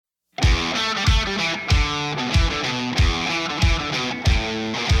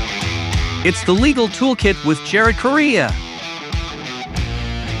It's the Legal Toolkit with Jared Correa.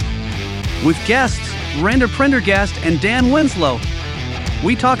 With guests Randa Prendergast and Dan Winslow.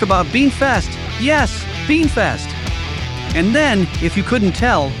 We talk about Beanfest. Yes, Beanfest. And then, if you couldn't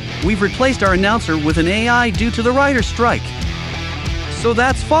tell, we've replaced our announcer with an AI due to the writer's strike. So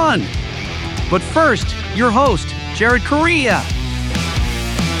that's fun. But first, your host, Jared Correa.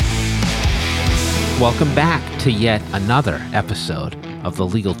 Welcome back to yet another episode of the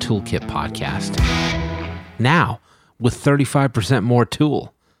Legal Toolkit podcast. Now, with 35% more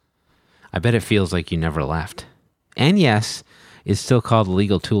tool. I bet it feels like you never left. And yes, it's still called the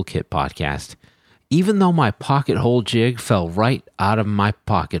Legal Toolkit podcast, even though my pocket hole jig fell right out of my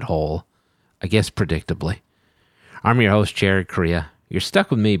pocket hole, I guess predictably. I'm your host, Jared Correa. You're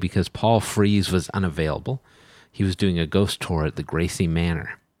stuck with me because Paul Frees was unavailable. He was doing a ghost tour at the Gracie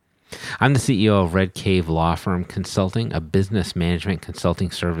Manor. I'm the CEO of Red Cave Law Firm Consulting, a business management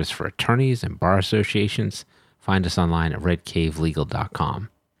consulting service for attorneys and bar associations. Find us online at redcavelegal.com.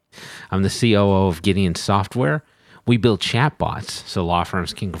 I'm the COO of Gideon Software. We build chatbots so law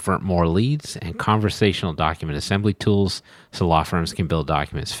firms can convert more leads and conversational document assembly tools so law firms can build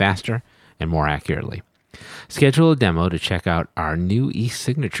documents faster and more accurately. Schedule a demo to check out our new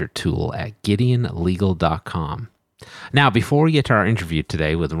e-signature tool at gideonlegal.com. Now, before we get to our interview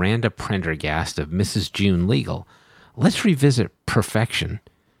today with Randa Prendergast of Mrs. June Legal, let's revisit perfection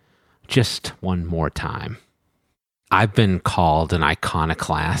just one more time. I've been called an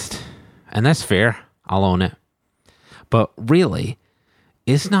iconoclast, and that's fair. I'll own it. But really,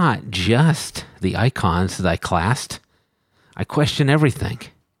 it's not just the icons that I classed. I question everything,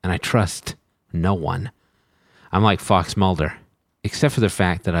 and I trust no one. I'm like Fox Mulder, except for the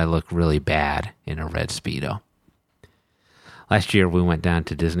fact that I look really bad in a red Speedo. Last year, we went down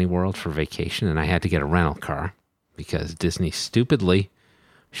to Disney World for vacation, and I had to get a rental car because Disney stupidly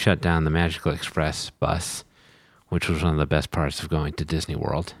shut down the Magical Express bus, which was one of the best parts of going to Disney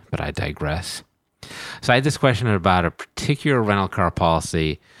World, but I digress. So I had this question about a particular rental car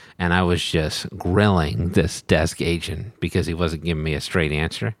policy, and I was just grilling this desk agent because he wasn't giving me a straight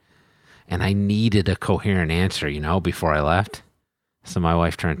answer, and I needed a coherent answer, before I left. So my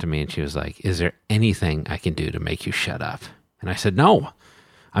wife turned to me and she was like, "Is there anything I can do to make you shut up?" And I said, "No,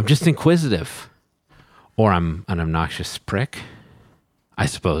 I'm just inquisitive. Or I'm an obnoxious prick." I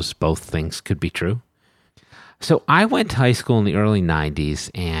suppose both things could be true. So I went to high school in the early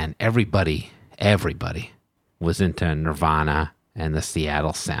 90s, and everybody was into Nirvana and the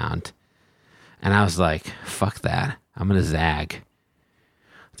Seattle Sound. And I was like, fuck that. I'm going to zag.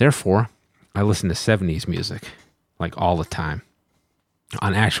 Therefore, I listened to 70s music, like all the time,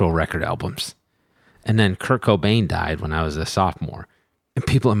 on actual record albums. And then Kurt Cobain died when I was a sophomore, and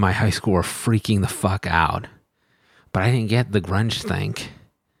people in my high school were freaking the fuck out. But I didn't get the grunge thing.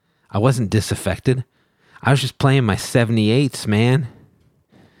 I wasn't disaffected. I was just playing my 78s, man.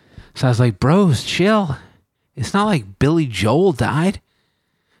 So I was like, bros, chill. It's not like Billy Joel died.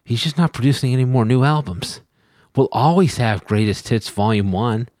 He's just not producing any more new albums. We'll always have Greatest Hits Volume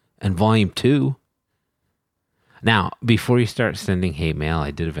 1 and Volume 2. Now, before you start sending hate mail, I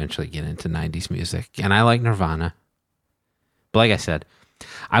did eventually get into 90s music, and I like Nirvana. But like I said,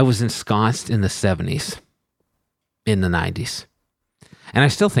 I was ensconced in the 70s, in the 90s. And I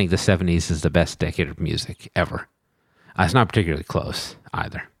still think the 70s is the best decade of music ever. It's not particularly close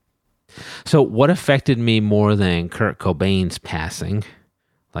either. So what affected me more than Kurt Cobain's passing,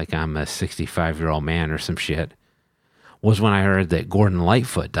 like I'm a 65-year-old man or some shit, was when I heard that Gordon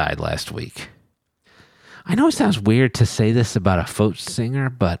Lightfoot died last week. I know it sounds weird to say this about a folk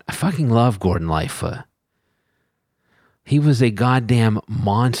singer, but I fucking love Gordon Lightfoot. He was a goddamn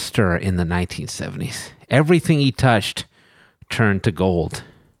monster in the 1970s. Everything he touched turned to gold.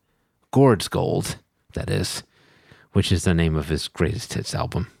 Gord's Gold, that is, which is the name of his greatest hits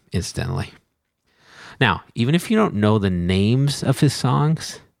album, incidentally. Now, even if you don't know the names of his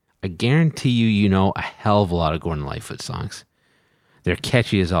songs, I guarantee you know a hell of a lot of Gordon Lightfoot songs. They're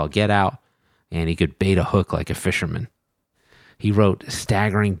catchy as all get out, and he could bait a hook like a fisherman. He wrote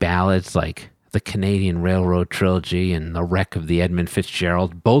staggering ballads like The Canadian Railroad Trilogy and The Wreck of the Edmund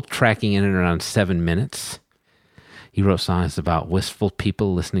Fitzgerald, both tracking in at around 7 minutes. He wrote songs about wistful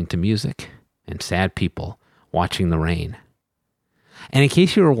people listening to music and sad people watching the rain. And in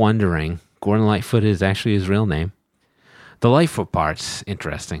case you were wondering, Gordon Lightfoot is actually his real name. The Lightfoot part's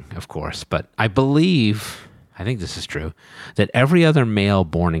interesting, of course, but I think this is true, that every other male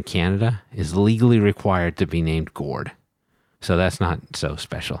born in Canada is legally required to be named Gord. So that's not so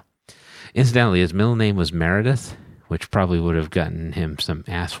special. Incidentally, his middle name was Meredith, which probably would have gotten him some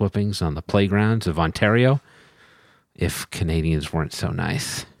ass whoopings on the playgrounds of Ontario if Canadians weren't so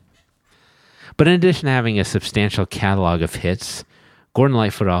nice. But in addition to having a substantial catalog of hits, Gordon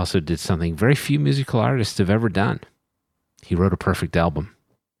Lightfoot also did something very few musical artists have ever done. He wrote a perfect album.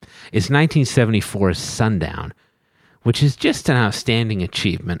 It's 1974's Sundown, which is just an outstanding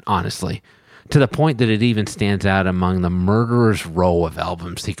achievement, honestly, to the point that it even stands out among the murderer's row of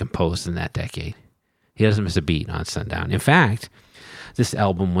albums he composed in that decade. He doesn't miss a beat on Sundown. In fact, this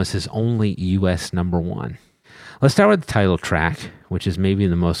album was his only U.S. number one. Let's start with the title track, which is maybe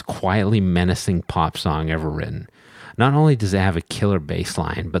the most quietly menacing pop song ever written. Not only does it have a killer bass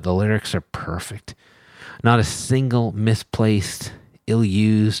line, but the lyrics are perfect. Not a single misplaced,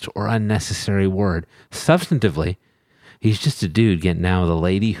 ill-used, or unnecessary word. Substantively, he's just a dude getting down with a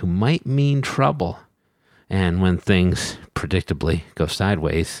lady who might mean trouble. And when things, predictably, go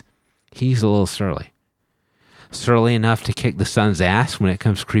sideways, he's a little surly. Surly enough to kick the son's ass when it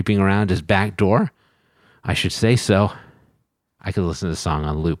comes creeping around his back door? I should say so. I could listen to the song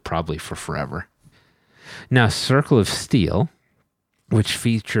on loop probably for forever. Now, Circle of Steel, which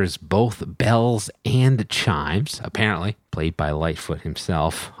features both bells and chimes, apparently played by Lightfoot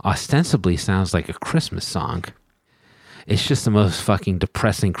himself, ostensibly sounds like a Christmas song. It's just the most fucking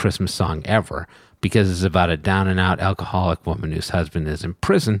depressing Christmas song ever because it's about a down-and-out alcoholic woman whose husband is in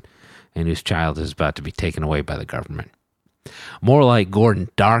prison and whose child is about to be taken away by the government. More like Gordon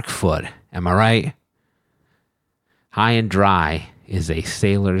Darkfoot, am I right? High and Dry is a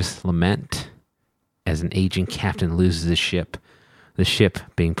sailor's lament as an aging captain loses his ship, the ship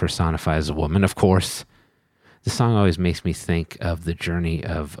being personified as a woman, of course. The song always makes me think of the journey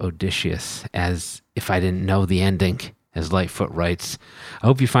of Odysseus, as if I didn't know the ending. As Lightfoot writes, I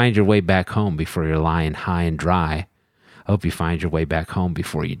hope you find your way back home before you're lying high and dry. I hope you find your way back home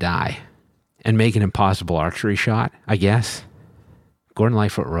before you die. And make an impossible archery shot, I guess. Gordon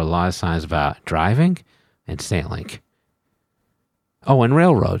Lightfoot wrote a lot of songs about driving and sailing. Oh, and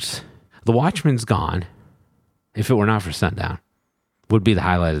railroads. The Watchman's Gone, if it were not for Sundown, would be the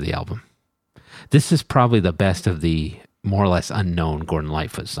highlight of the album. This is probably the best of the more or less unknown Gordon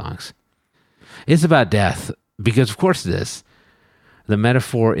Lightfoot songs. It's about death, because of course it is. The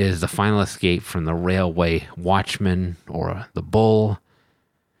metaphor is the final escape from the railway watchman or the bull.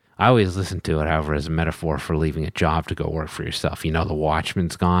 I always listen to it, however, as a metaphor for leaving a job to go work for yourself. You know, the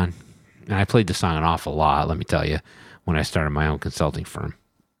watchman's gone. And I played the song an awful lot, let me tell you, when I started my own consulting firm.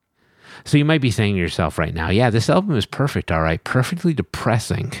 So you might be saying to yourself right now, yeah, this album is perfect, all right, perfectly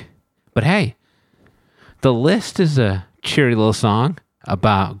depressing. But hey, the List is a cheery little song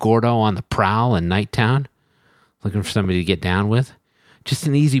about Gordo on the prowl in Nighttown, looking for somebody to get down with. Just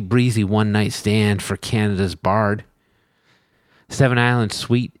an easy breezy one-night stand for Canada's bard. Seven Island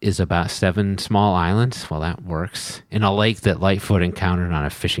Suite is about 7 small islands. Well, that works. In a lake that Lightfoot encountered on a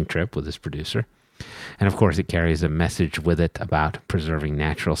fishing trip with his producer. And of course, it carries a message with it about preserving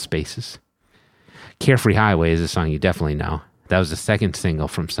natural spaces. Carefree Highway is a song you definitely know. That was the second single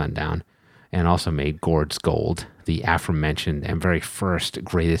from Sundown and also made Gord's Gold, the aforementioned and very first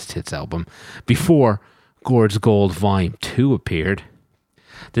greatest hits album, before Gord's Gold Volume 2 appeared.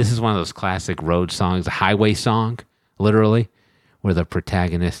 This is one of those classic road songs, a highway song, literally, where the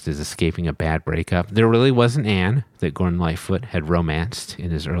protagonist is escaping a bad breakup. There really was an Anne that Gordon Lightfoot had romanced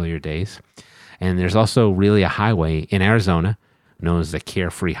in his earlier days. And there's also really a highway in Arizona known as the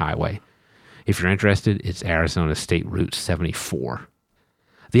Carefree Highway. If you're interested, it's Arizona State Route 74.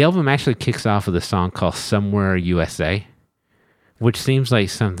 The album actually kicks off with a song called Somewhere USA, which seems like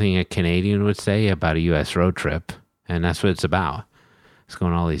something a Canadian would say about a U.S. road trip. And that's what it's about. It's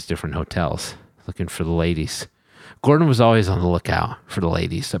going to all these different hotels looking for the ladies. Gordon was always on the lookout for the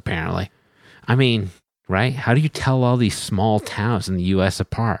ladies, apparently. I mean, right? How do you tell all these small towns in the U.S.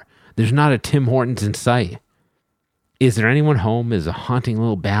 apart? There's not a Tim Hortons in sight. Is There Anyone Home is a haunting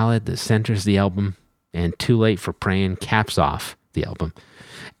little ballad that centers the album, and Too Late for Praying caps off the album.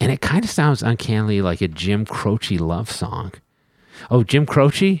 And it kind of sounds uncannily like a Jim Croce love song. Oh, Jim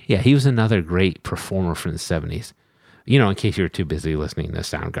Croce? Yeah, he was another great performer from the 70s. You know, in case you were too busy listening to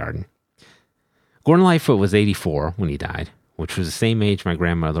Soundgarden. Gordon Lightfoot was 84 when he died, which was the same age my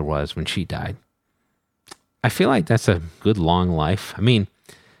grandmother was when she died. I feel like that's a good long life. I mean,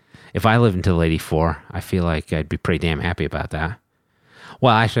 if I lived until 84, I feel like I'd be pretty damn happy about that.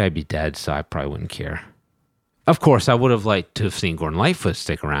 Well, actually, I'd be dead, so I probably wouldn't care. Of course, I would have liked to have seen Gordon Lightfoot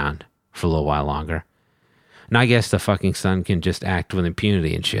stick around for a little while longer. And I guess the fucking son can just act with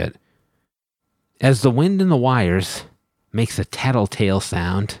impunity and shit. As the wind in the wires makes a tattletale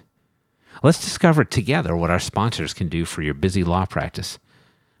sound, let's discover together what our sponsors can do for your busy law practice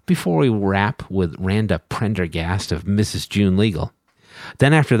before we wrap with Randa Prendergast of Mrs. June Legal.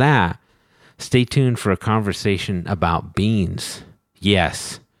 Then after that, stay tuned for a conversation about beans.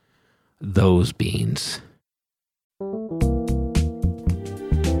 Yes, those beans.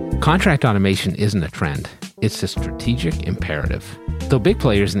 Contract automation isn't a trend. It's a strategic imperative. Though big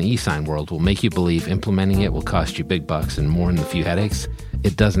players in the e-sign world will make you believe implementing it will cost you big bucks and more than a few headaches,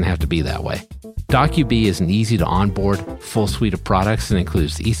 it doesn't have to be that way. DocuBee is an easy-to-onboard, full suite of products that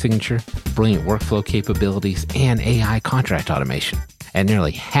includes e-signature, brilliant workflow capabilities, and AI contract automation, at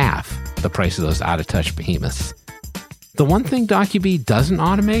nearly half the price of those out-of-touch behemoths. The one thing DocuBee doesn't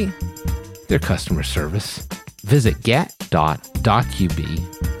automate? Their customer service. Visit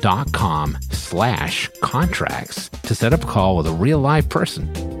get.docubee.com/contracts to set up a call with a real live person.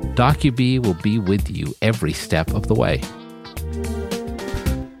 DocuBee will be with you every step of the way.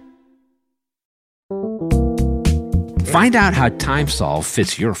 Find out how TimeSolve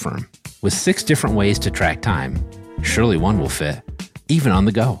fits your firm. With 6 different ways to track time, surely one will fit, even on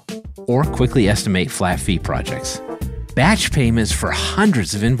the go. Or quickly estimate flat fee projects. Batch payments for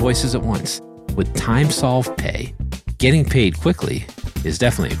hundreds of invoices at once. With TimeSolve Pay, getting paid quickly is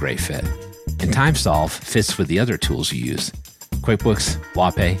definitely a great fit. And TimeSolve fits with the other tools you use. QuickBooks,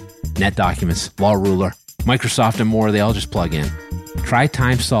 LawPay, NetDocuments, LawRuler, Microsoft, and more, they all just plug in. Try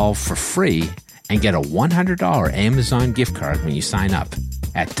TimeSolve for free and get a $100 Amazon gift card when you sign up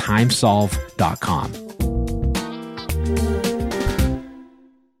at timesolve.com.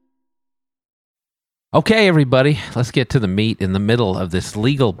 Okay, everybody, let's get to the meat in the middle of this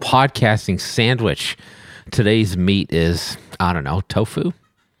legal podcasting sandwich. Today's meat is, I don't know, tofu?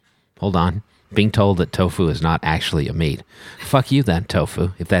 Hold on. Being told that tofu is not actually a meat. Fuck you then,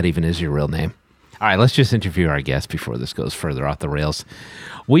 tofu, if that even is your real name. All right, let's just interview our guest before this goes further off the rails.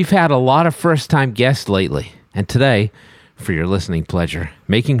 We've had a lot of first-time guests lately, and today, for your listening pleasure,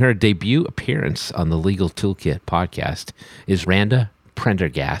 making her debut appearance on the Legal Toolkit podcast is Randa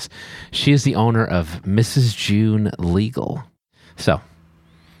Prendergast. She is the owner of Mrs. June Legal. So,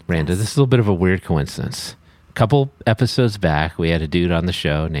 Randa, this is a little bit of a weird coincidence. A couple episodes back, we had a dude on the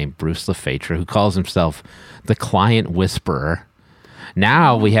show named Bruce LaFetra who calls himself the Client Whisperer.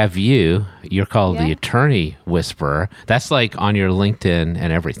 Now we have you. You're called the Attorney Whisperer. That's like on your LinkedIn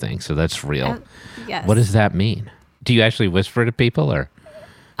and everything, so that's real. Yes. What does that mean? Do you actually whisper to people, or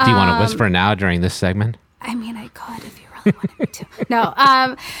do you want to whisper now during this segment? I mean, I could if you really wanted me to. No.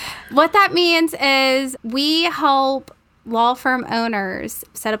 What that means is we help law firm owners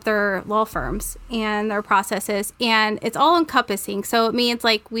set up their law firms and their processes, and it's all encompassing. So it means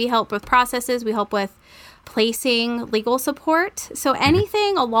like we help with processes, we help with placing legal support. So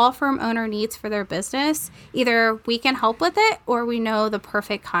anything a law firm owner needs for their business, either we can help with it or we know the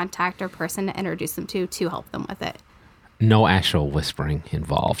perfect contact or person to introduce them to help them with it. No actual whispering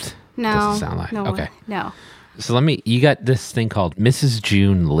involved. No. Doesn't sound like. No. Okay. No. So you got this thing called Mrs.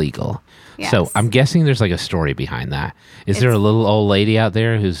 June Legal. Yes. So I'm guessing there's like a story behind that. Is there a little old lady out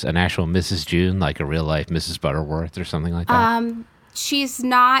there who's an actual Mrs. June, like a real life Mrs. Butterworth or something like that? She's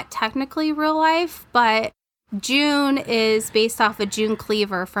not technically real life, but June is based off of June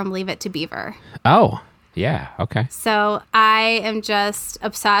Cleaver from Leave It to Beaver. Oh, yeah. Okay. So I am just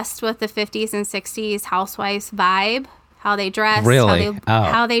obsessed with the 50s and 60s housewives vibe, how they dress, really?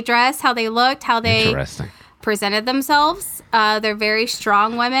 how they dress, how they looked, how they Interesting. presented themselves. They're very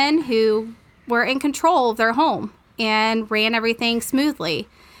strong women who were in control of their home and ran everything smoothly.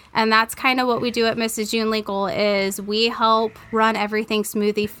 And that's kind of what we do at Mrs. June Legal is we help run everything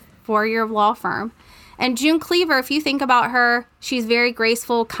smoothly for your law firm. And June Cleaver, if you think about her, she's very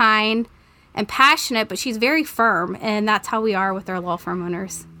graceful, kind, and passionate, but she's very firm. And that's how we are with our law firm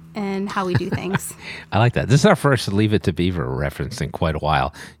owners and how we do things. I like that. This is our first Leave It to Beaver reference in quite a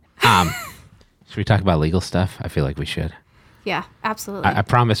while. Should we talk about legal stuff? I feel like we should. Yeah, absolutely. I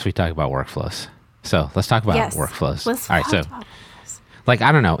promise we talk about workflows. So let's talk about workflows. Let's All right, talk about workflows. Like,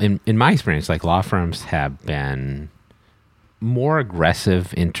 I don't know. In my experience, like law firms have been more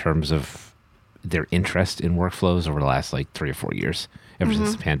aggressive in terms of their interest in workflows over the last like 3 or 4 years, ever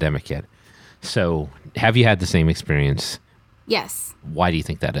since the pandemic hit. So have you had the same experience? Yes. Why do you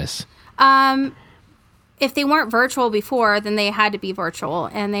think that is? If they weren't virtual before, then they had to be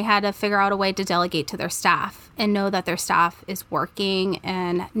virtual, and they had to figure out a way to delegate to their staff and know that their staff is working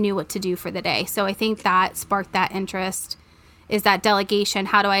and knew what to do for the day. So I think that sparked that interest, is that delegation.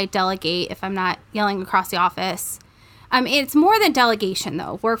 How do I delegate if I'm not yelling across the office? It's more than delegation,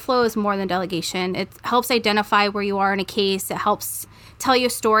 though. Workflow is more than delegation. It helps identify where you are in a case. It helps tell you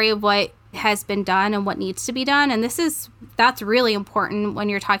a story of what has been done and what needs to be done. And that's really important when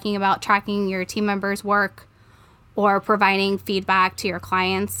you're talking about tracking your team members' work or providing feedback to your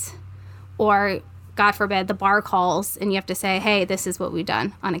clients, or God forbid the bar calls and you have to say, hey, this is what we've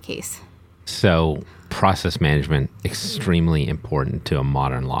done on a case. So process management, extremely important to a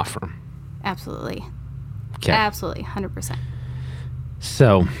modern law firm. Absolutely. Okay. Absolutely. 100%.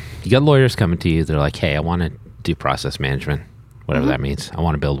 So you got lawyers coming to you. They're like, hey, I want to do process management, whatever that means. I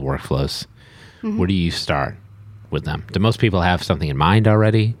want to build workflows. Where do you start with them? Do most people have something in mind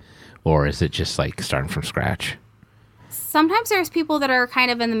already? Or is it just like starting from scratch? Sometimes there's people that are kind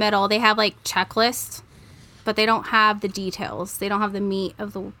of in the middle. They have like checklists, but they don't have the details. They don't have the meat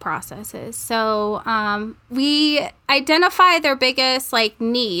of the processes. So we identify their biggest like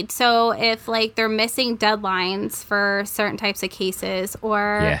need. So if like they're missing deadlines for certain types of cases,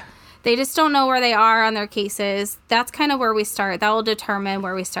 or they just don't know where they are on their cases, that's kind of where we start. That will determine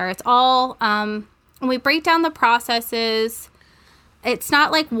where we start. It's all, when we break down the processes, it's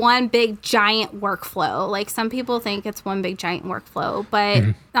not like one big giant workflow. Like some people think it's one big giant workflow, but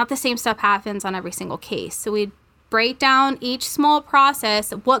not the same stuff happens on every single case. So we break down each small process,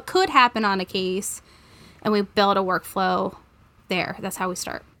 what could happen on a case, and we build a workflow there. That's how we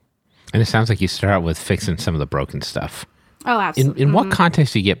start. And it sounds like you start with fixing some of the broken stuff. Oh, absolutely. In what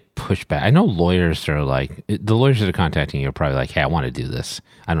context do you get pushback? I know lawyers are like, the lawyers that are contacting you are probably like, hey, I want to do this.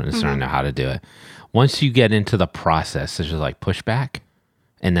 I don't necessarily know how to do it. Once you get into the process, there's just like pushback.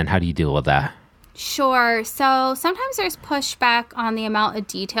 And then how do you deal with that? Sure. So sometimes there's pushback on the amount of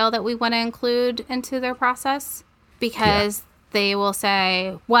detail that we want to include into their process, because they will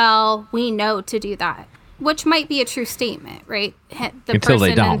say, well, we know to do that, which might be a true statement, right? Until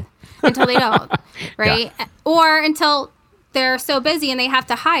they don't. Until they don't, right? Or until they're so busy and they have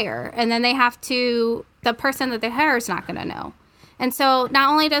to hire, and then the person that they hire is not going to know. And so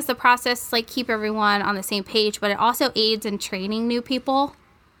not only does the process like keep everyone on the same page, but it also aids in training new people.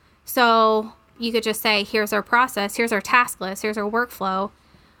 So you could just say, here's our process, here's our task list, here's our workflow.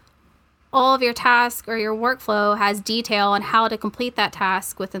 All of your task or your workflow has detail on how to complete that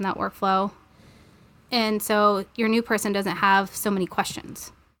task within that workflow. And so your new person doesn't have so many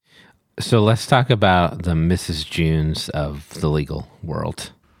questions. So let's talk about the Mrs. Junes of the legal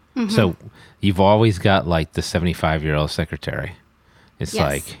world. So you've always got like the 75-year-old secretary. It's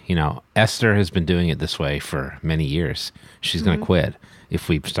like, Esther has been doing it this way for many years. She's going to quit if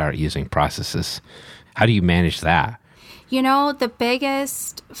we start using processes. How do you manage that? The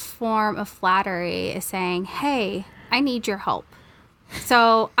biggest form of flattery is saying, hey, I need your help.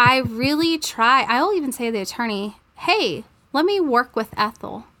 So I really try. I'll even say to the attorney, hey, let me work with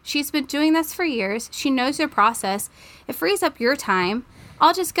Ethel. She's been doing this for years. She knows your process. It frees up your time.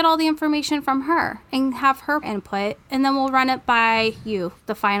 I'll just get all the information from her and have her input, and then we'll run it by you,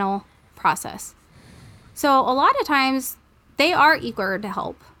 the final process. So a lot of times they are eager to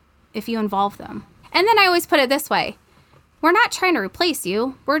help if you involve them. And then I always put it this way. We're not trying to replace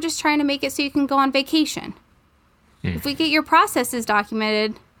you. We're just trying to make it so you can go on vacation. If we get your processes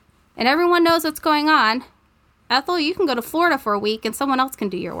documented and everyone knows what's going on, Ethel, you can go to Florida for a week and someone else can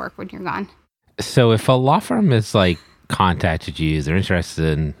do your work when you're gone. So if a law firm is like contacted you, they're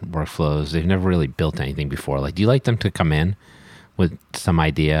interested in workflows, they've never really built anything before, like, do you like them to come in with some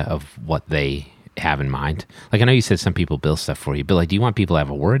idea of what they have in mind? Like, I know you said some people build stuff for you, but like, do you want people to have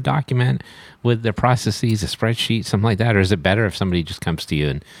a Word document with their processes, a spreadsheet, something like that? Or is it better if somebody just comes to you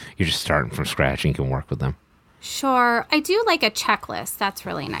and you're just starting from scratch and you can work with them? Sure. I do like a checklist. That's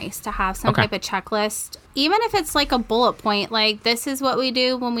really nice to have some type of checklist. Even if it's like a bullet point, like this is what we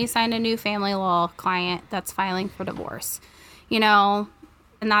do when we sign a new family law client that's filing for divorce, and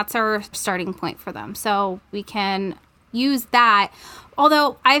that's our starting point for them. So we can use that.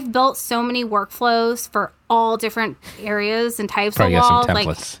 Although I've built so many workflows for all different areas and types Probably of law. Some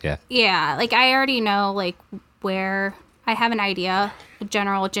templates, Yeah. Like I already know like where I have an idea, a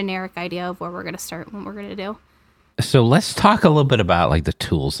generic idea of where we're going to start and what we're going to do. So let's talk a little bit about like the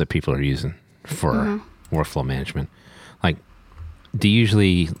tools that people are using for workflow management. Like, do you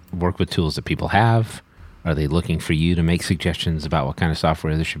usually work with tools that people have? Are they looking for you to make suggestions about what kind of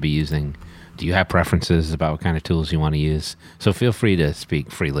software they should be using? Do you have preferences about what kind of tools you want to use? So feel free to speak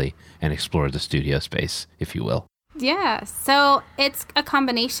freely and explore the studio space, if you will. Yeah, so it's a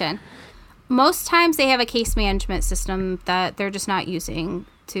combination. Most times they have a case management system that they're just not using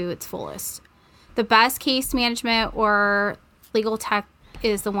to its fullest. The best case management or legal tech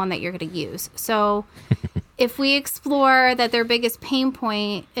is the one that you're going to use. So if we explore that their biggest pain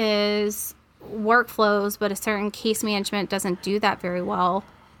point is workflows, but a certain case management doesn't do that very well,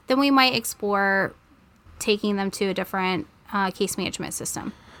 then we might explore taking them to a different case management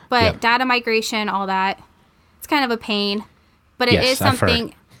system. But data migration, all that, it's kind of a pain. But it is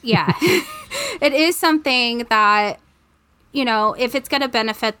something, it is something that, if it's going to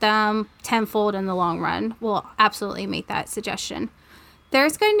benefit them tenfold in the long run, we'll absolutely make that suggestion.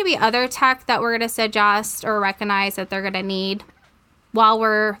 There's going to be other tech that we're going to suggest or recognize that they're going to need. while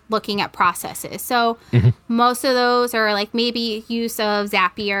we're looking at processes. So most of those are like maybe use of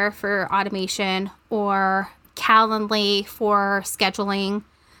Zapier for automation or Calendly for scheduling.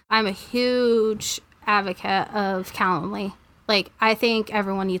 I'm a huge advocate of Calendly. Like, I think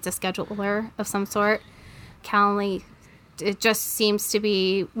everyone needs a scheduler of some sort. Calendly, it just seems to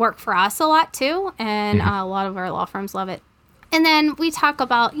be work for us a lot too, and a lot of our law firms love it. And then we talk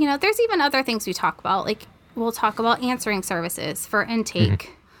about, there's even other things we talk about. Like, we'll talk about answering services for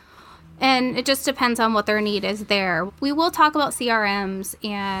intake. And it just depends on what their need is there. We will talk about CRMs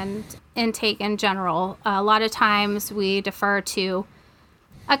and intake in general. A lot of times we defer to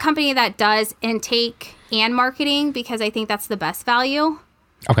a company that does intake and marketing because I think that's the best value.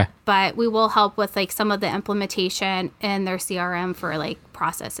 Okay. But we will help with like some of the implementation in their CRM for like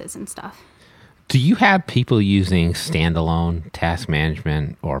processes and stuff. Do you have people using standalone task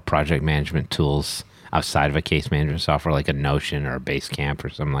management or project management tools outside of a case management software like a Notion or a Basecamp or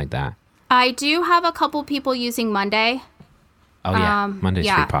something like that? I do have a couple people using Monday. Oh, yeah. Monday's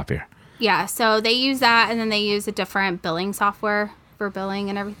pretty popular. Yeah, so they use that, and then they use a different billing software for billing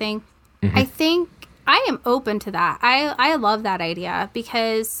and everything. I think I am open to that. I love that idea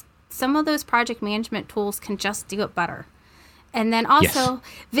because some of those project management tools can just do it better. And then also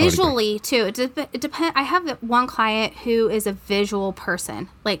visually too. It depends. I have one client who is a visual person.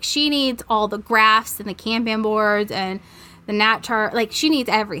 Like, she needs all the graphs and the Kanban boards and the NAT chart. Like, she needs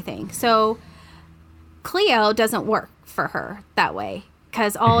everything. So Clio doesn't work for her that way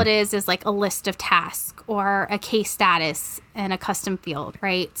because all it is like a list of tasks or a case status and a custom field,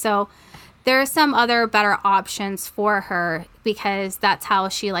 right? So there are some other better options for her because that's how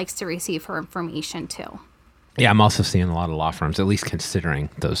she likes to receive her information too. Yeah, I'm also seeing a lot of law firms at least considering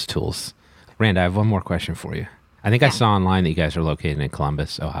those tools. Randa, I have one more question for you. I think I saw online that you guys are located in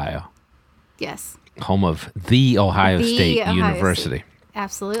Columbus, Ohio. Yes. Home of the Ohio State University. State.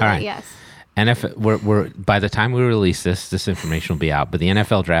 Absolutely, all right. yes. And if we're by the time we release this information will be out, but the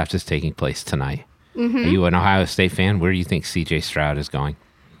NFL draft is taking place tonight. Are you an Ohio State fan? Where do you think CJ Stroud is going?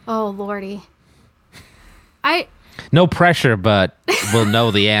 Oh, Lordy. No pressure, but we'll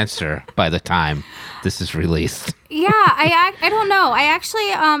know the answer by the time this is released. Yeah, I don't know. I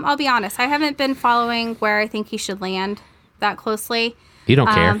actually, I'll be honest, I haven't been following where I think he should land that closely. You don't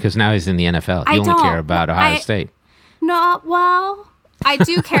care because now he's in the NFL. You only care about Ohio State. No, well, I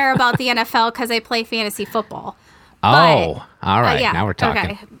do care about the NFL because I play fantasy football. Oh, all right. Now we're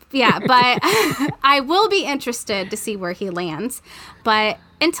talking. Okay. Yeah, but I will be interested to see where he lands. But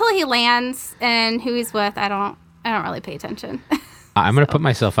until he lands and who he's with, I don't really pay attention. I'm going to put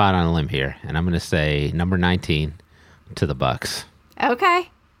myself out on a limb here, and I'm going to say number 19 to the Bucks. Okay.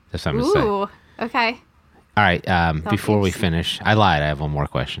 That's what I'm going to say. Ooh, okay. All right, before we finish, I lied. I have one more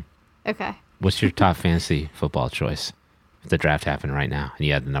question. Okay. What's your top fantasy football choice if the draft happened right now and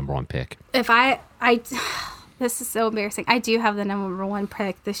you had the number one pick? If this is so embarrassing. I do have the number one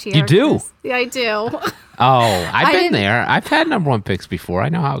pick this year. You do? Yeah, I do. Oh, I've been there. I've had number one picks before. I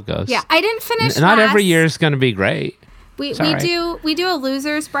know how it goes. Yeah, I didn't finish Not last. every year is going to be great. We do a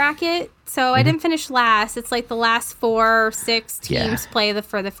losers bracket, so I didn't finish last. It's like the last 4 or 6 teams play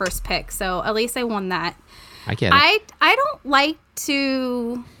for the first pick. So at least I won that. I get it. I don't like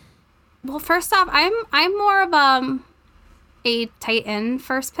to. Well, first off, I'm more of a tight end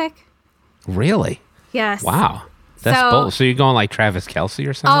first pick. Really? Yes. Wow. That's bold. So you're going like Travis Kelce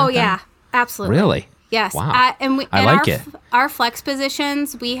or something? Oh, like yeah. that? Absolutely. Really? Yes. Wow. I like it. Our flex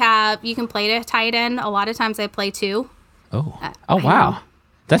positions, you can play to tight end. A lot of times I play 2. Oh. Wow.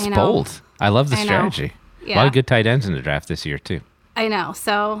 That's bold. I love the strategy. Yeah. A lot of good tight ends in the draft this year, too. I know.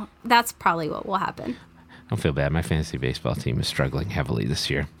 So that's probably what will happen. Don't feel bad. My fantasy baseball team is struggling heavily this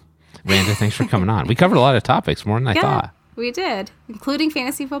year. Randa, thanks for coming on. We covered a lot of topics, more than I thought. We did, including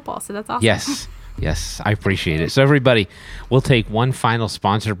fantasy football. So that's awesome. Yes, I appreciate it. So everybody, we'll take one final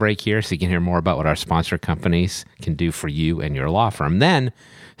sponsor break here so you can hear more about what our sponsor companies can do for you and your law firm. Then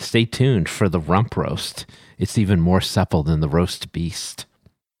stay tuned for the rump roast. It's even more supple than the roast beast.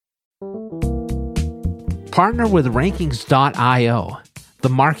 Partner with Rankings.io, the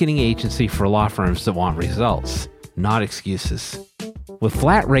marketing agency for law firms that want results, not excuses. With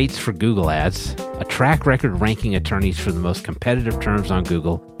flat rates for Google ads, a track record ranking attorneys for the most competitive terms on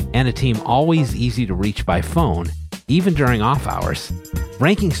Google, and a team always easy to reach by phone, even during off hours,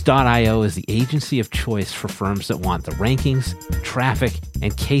 Rankings.io is the agency of choice for firms that want the rankings, traffic,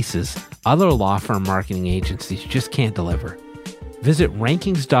 and cases other law firm marketing agencies just can't deliver. Visit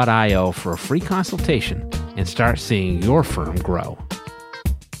Rankings.io for a free consultation and start seeing your firm grow.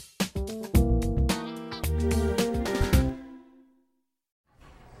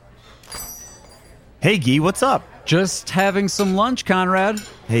 Hey, Guy, what's up? Just having some lunch, Conrad.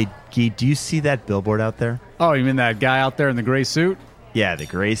 Hey, Guy, do you see that billboard out there? Oh, you mean that guy out there in the gray suit? Yeah, the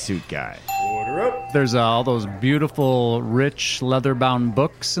gray suit guy. Order up. There's all those beautiful, rich, leather-bound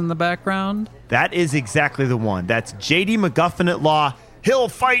books in the background. That is exactly the one. That's J.D. McGuffin at Law. He'll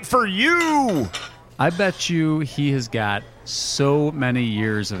fight for you! I bet you he has got so many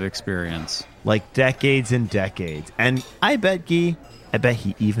years of experience. Like decades and decades. And I bet he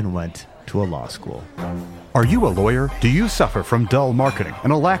even went to a law school. Are you a lawyer? Do you suffer from dull marketing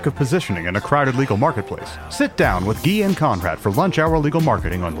and a lack of positioning in a crowded legal marketplace? Sit down with Guy and Conrad for Lunch Hour Legal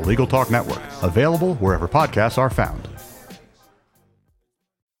Marketing on the Legal Talk Network. Available wherever podcasts are found.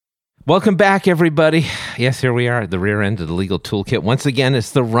 Welcome back, everybody. Yes, here we are at the rear end of the Legal Toolkit. Once again,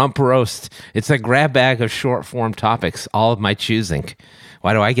 it's the Rump Roast. It's a grab bag of short-form topics, all of my choosing.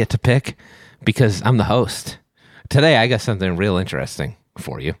 Why do I get to pick? Because I'm the host. Today, I got something real interesting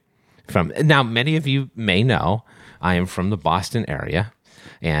for you. Now, many of you may know I am from the Boston area,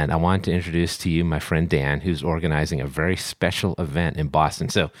 and I wanted to introduce to you my friend Dan, who's organizing a very special event in Boston.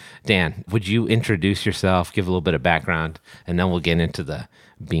 So, Dan, would you introduce yourself, give a little bit of background, and then we'll get into the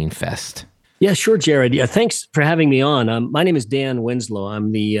Beanfest. Yeah, sure, Jared. Yeah, thanks for having me on. My name is Dan Winslow.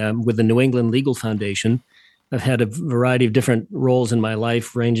 I'm with the New England Legal Foundation. I've had a variety of different roles in my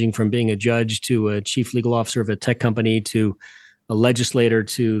life, ranging from being a judge to a chief legal officer of a tech company to a legislator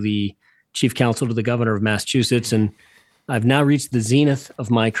to the chief counsel to the governor of Massachusetts. And I've now reached the zenith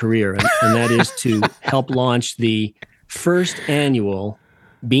of my career, and that is to help launch the first annual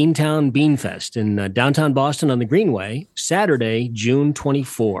Beantown Beanfest in downtown Boston on the Greenway, Saturday, June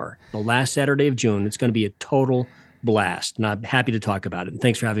 24, the last Saturday of June. It's going to be a total blast, and I'm happy to talk about it. And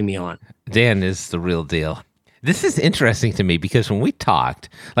thanks for having me on. Dan is the real deal. This is interesting to me because when we talked,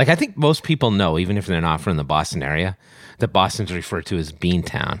 like I think most people know, even if they're not from the Boston area, that Boston's referred to as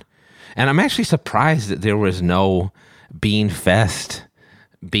Beantown. And I'm actually surprised that there was no Beanfest,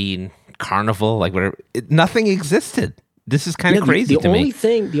 Bean Carnival, like whatever. Nothing existed. This is kind of crazy to me.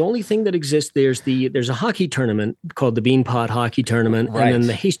 The only thing that exists, there's a hockey tournament called the Beanpot Hockey Tournament. Right. And then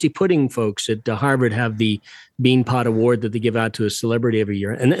the Hasty Pudding folks at Harvard have the Beanpot Award that they give out to a celebrity every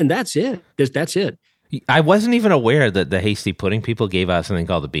year. And that's it. That's it. I wasn't even aware that the Hasty Pudding people gave out something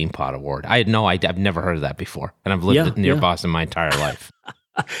called the Beanpot Award. I've never heard of that before. And I've lived near Boston my entire life.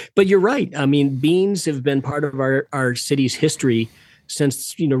 But you're right. I mean, beans have been part of our city's history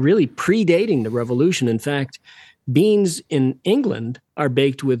since, really predating the revolution. In fact, beans in England are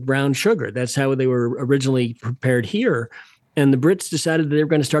baked with brown sugar. That's how they were originally prepared here. And the Brits decided that they were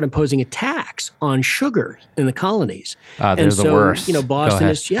going to start imposing a tax on sugar in the colonies. They're the worst. Boston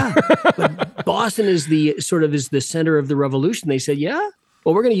Boston is the center of the revolution. They said,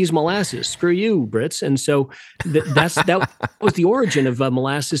 well, we're going to use molasses. Screw you, Brits. And so that was the origin of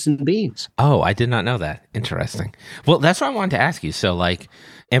molasses and beans. Oh, I did not know that. Interesting. Well, that's what I wanted to ask you. So, like,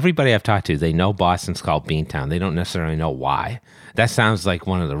 everybody I've talked to, they know Boston's called Beantown. They don't necessarily know why. That sounds like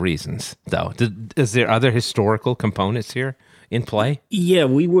one of the reasons, though. Is there other historical components here in play? Yeah,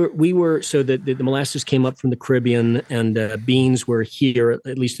 we were. So the molasses came up from the Caribbean, and beans were here,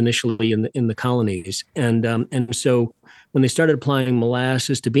 at least initially in the colonies, and so when they started applying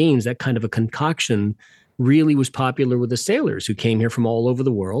molasses to beans, that kind of a concoction really was popular with the sailors who came here from all over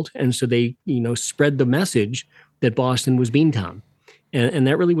the world. And so they, spread the message that Boston was Beantown. And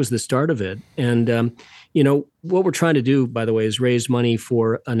that really was the start of it. And, what we're trying to do, by the way, is raise money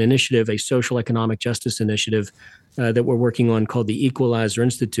for an initiative, a social economic justice initiative that we're working on called the Equalizer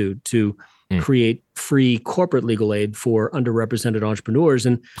Institute to create free corporate legal aid for underrepresented entrepreneurs.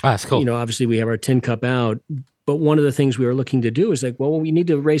 And, that's cool. Obviously we have our tin cup out. But one of the things we were looking to do is we need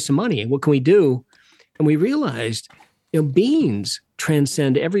to raise some money. What can we do? And we realized, beans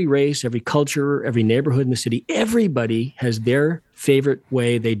transcend every race, every culture, every neighborhood in the city. Everybody has their favorite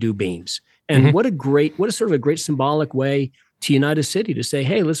way they do beans. And what a sort of a great symbolic way to unite a city to say,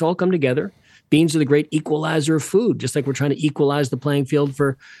 hey, let's all come together. Beans are the great equalizer of food, just like we're trying to equalize the playing field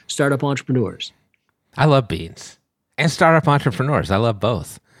for startup entrepreneurs. I love beans and startup entrepreneurs. I love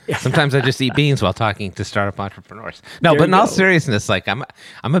both. Sometimes I just eat beans while talking to startup entrepreneurs. No, but in all seriousness, like I'm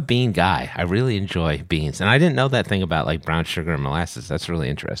a bean guy. I really enjoy beans. And I didn't know that thing about like brown sugar and molasses. That's really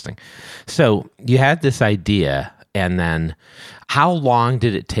interesting. So you had this idea, and then how long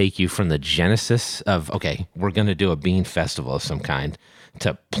did it take you from the genesis of, okay, we're going to do a bean festival of some kind,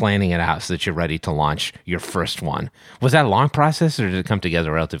 to planning it out so that you're ready to launch your first one? Was that a long process, or did it come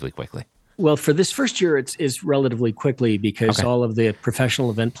together relatively quickly? Well, for this first year, it's relatively quickly because all of the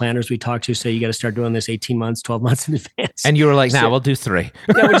professional event planners we talk to say you got to start doing this 18 months, 12 months in advance. And you were like, we'll do 3. Yeah,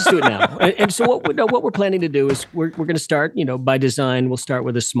 we'll just do it now. And so what we're planning to do is we're going to start, by design, we'll start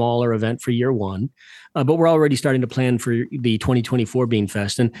with a smaller event for year 1. But we're already starting to plan for the 2024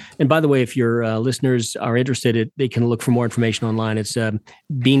 Beanfest. And by the way, if your listeners are interested, they can look for more information online. It's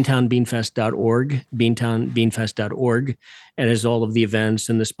beantownbeanfest.org, beantownbeanfest.org. And has all of the events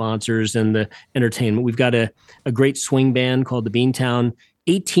and the sponsors and the entertainment. We've got a great swing band called the Beantown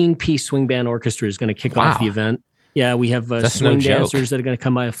 18-piece swing band orchestra is going to kick off the event. Yeah, we have swing dancers that are going to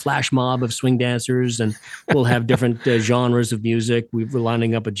come by, a flash mob of swing dancers, and we'll have different genres of music. We're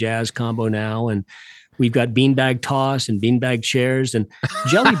lining up a jazz combo now, and we've got beanbag toss and beanbag chairs, and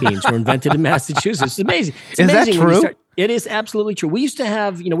jelly beans were invented in Massachusetts. It's amazing. It's amazing. Is that true? It is absolutely true. We used to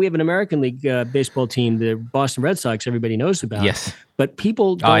have, we have an American League baseball team, the Boston Red Sox, everybody knows about. Yes. But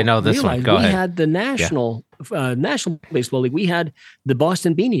people don't I know this realize one. Go ahead. had the National Baseball League. We had the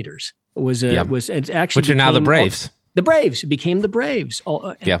Boston Bean Eaters. Was it's actually which are now the Braves. The Braves became the Braves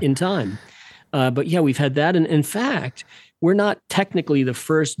in time. But yeah, we've had that. And in fact, we're not technically the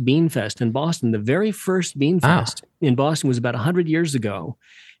first Beanfest in Boston. The very first Beanfest in Boston was about 100 years ago.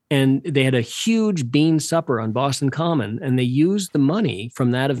 And they had a huge bean supper on Boston Common, and they used the money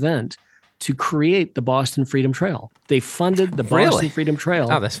from that event to create the Boston Freedom Trail. They funded the Boston Freedom Trail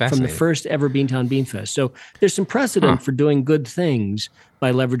from the first ever Beantown Beanfest. So there's some precedent for doing good things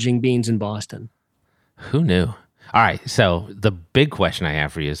by leveraging beans in Boston. Who knew? All right, so the big question I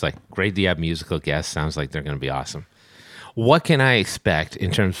have for you is great to have musical guests. Sounds like they're going to be awesome. What can I expect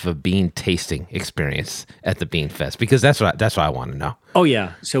in terms of a bean tasting experience at the Beanfest? Because that's what I want to know. Oh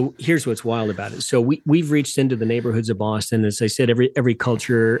yeah. So here's what's wild about it. So we've reached into the neighborhoods of Boston. As I said, every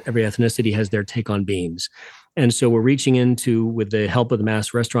culture, every ethnicity has their take on beans. And so we're reaching into, with the help of the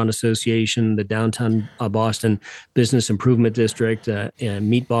Mass Restaurant Association, the Downtown Boston Business Improvement District, and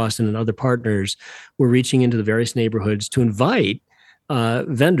Meet Boston and other partners, we're reaching into the various neighborhoods to invite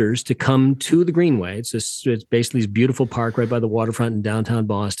vendors to come to the Greenway. It's basically this beautiful park right by the waterfront in downtown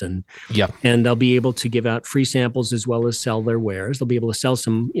Boston. Yep. And they'll be able to give out free samples as well as sell their wares. They'll be able to sell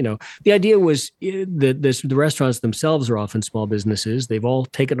some, the idea was the restaurants themselves are often small businesses. They've all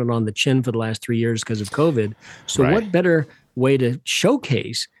taken it on the chin for the last 3 years because of COVID. So what better way to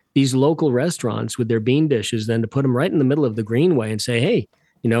showcase these local restaurants with their bean dishes than to put them right in the middle of the Greenway and say, hey,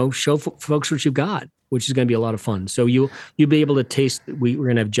 show folks what you've got, which is going to be a lot of fun. So you'll be able to taste. We're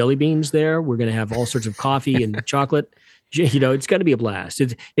going to have jelly beans there. We're going to have all sorts of coffee and chocolate. It's going to be a blast.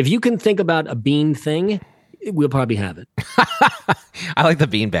 If you can think about a bean thing, we'll probably have it. I like the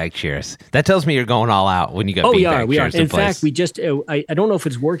beanbag chairs. That tells me you're going all out when you got beanbag chairs in place. In fact, we just, I don't know if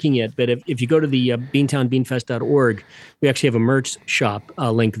it's working yet, but if you go to the beantownbeanfest.org, we actually have a merch shop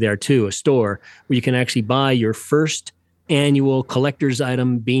link there too, a store where you can actually buy your first annual collector's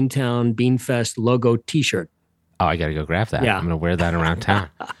item Beantown Beanfest logo t-shirt. Oh, I got to go grab that. Yeah. I'm going to wear that around town.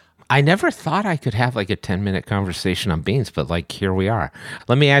 I never thought I could have a 10-minute conversation on beans, but here we are.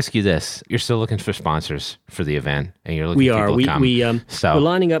 Let me ask you this. You're still looking for sponsors for the event, and you're looking for people to come. We're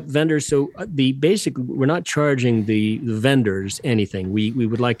lining up vendors. So we're not charging the vendors anything. We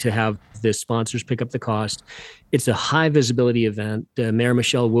would like to have the sponsors pick up the cost. It's a high visibility event. Mayor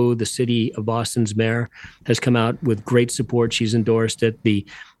Michelle Wu, the city of Boston's mayor, has come out with great support. She's endorsed it. The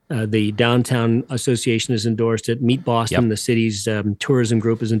Downtown Association has endorsed it. Meet Boston, the city's tourism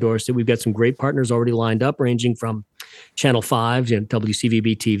group, has endorsed it. We've got some great partners already lined up, ranging from Channel 5,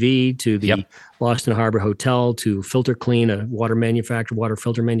 WCVB TV, to the Boston Harbor Hotel, to Filter Clean, a water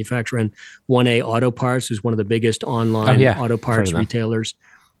filter manufacturer, and 1A Auto Parts, who's one of the biggest online auto parts retailers.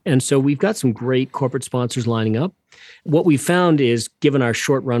 And so we've got some great corporate sponsors lining up. What we found is, given our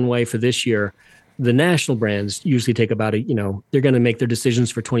short runway for this year, the national brands usually take about they're going to make their decisions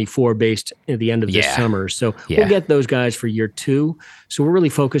for 24 based at the end of this summer. So we'll get those guys for year 2. So we're really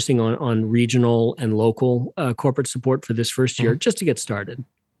focusing on regional and local corporate support for this first year, just to get started.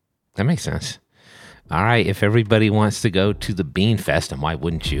 That makes sense. All right. If everybody wants to go to the Beanfest, and why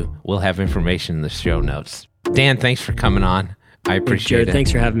wouldn't you? We'll have information in the show notes. Dan, thanks for coming on. I appreciate it. Thanks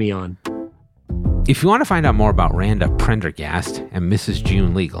for having me on. If you want to find out more about Randa Prendergast and Mrs.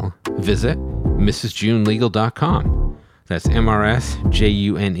 June Legal, visit MrsJuneLegal.com. That's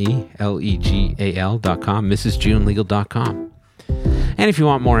MrsJuneLegal.com, MrsJuneLegal.com. And if you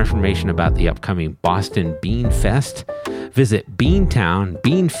want more information about the upcoming Boston Beanfest, visit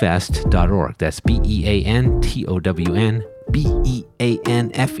BeantownBeanfest.org. That's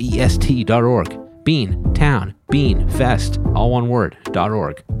BeantownBeanfest.org. Beantown Beanfest, all one word,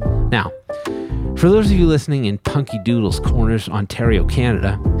 .org. Now, For those of you listening in Punky Doodles Corners, Ontario,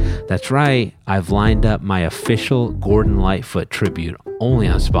 Canada, that's right, I've lined up my official Gordon Lightfoot tribute only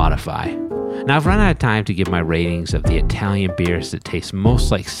on Spotify. Now, I've run out of time to give my ratings of the Italian beers that taste most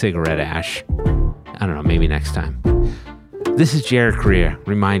like cigarette ash. I don't know, maybe next time. This is Jared Correa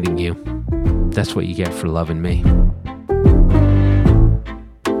reminding you, that's what you get for loving me.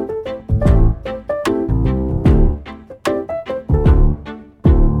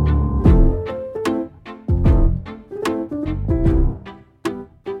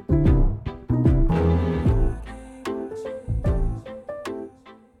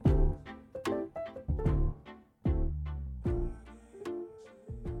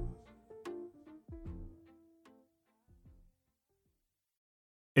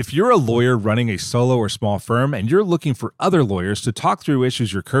 If you're a lawyer running a solo or small firm and you're looking for other lawyers to talk through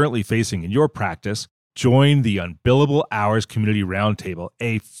issues you're currently facing in your practice, join the Unbillable Hours Community Roundtable,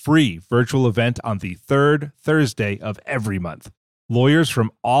 a free virtual event on the third Thursday of every month. Lawyers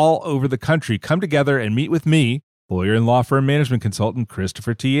from all over the country come together and meet with me, lawyer and law firm management consultant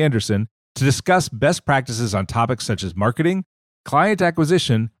Christopher T. Anderson, to discuss best practices on topics such as marketing, client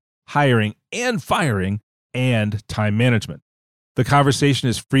acquisition, hiring and firing, and time management. The conversation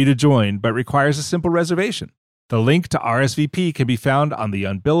is free to join, but requires a simple reservation. The link to RSVP can be found on the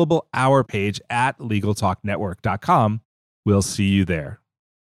Unbillable Hour page at LegalTalkNetwork.com. We'll see you there.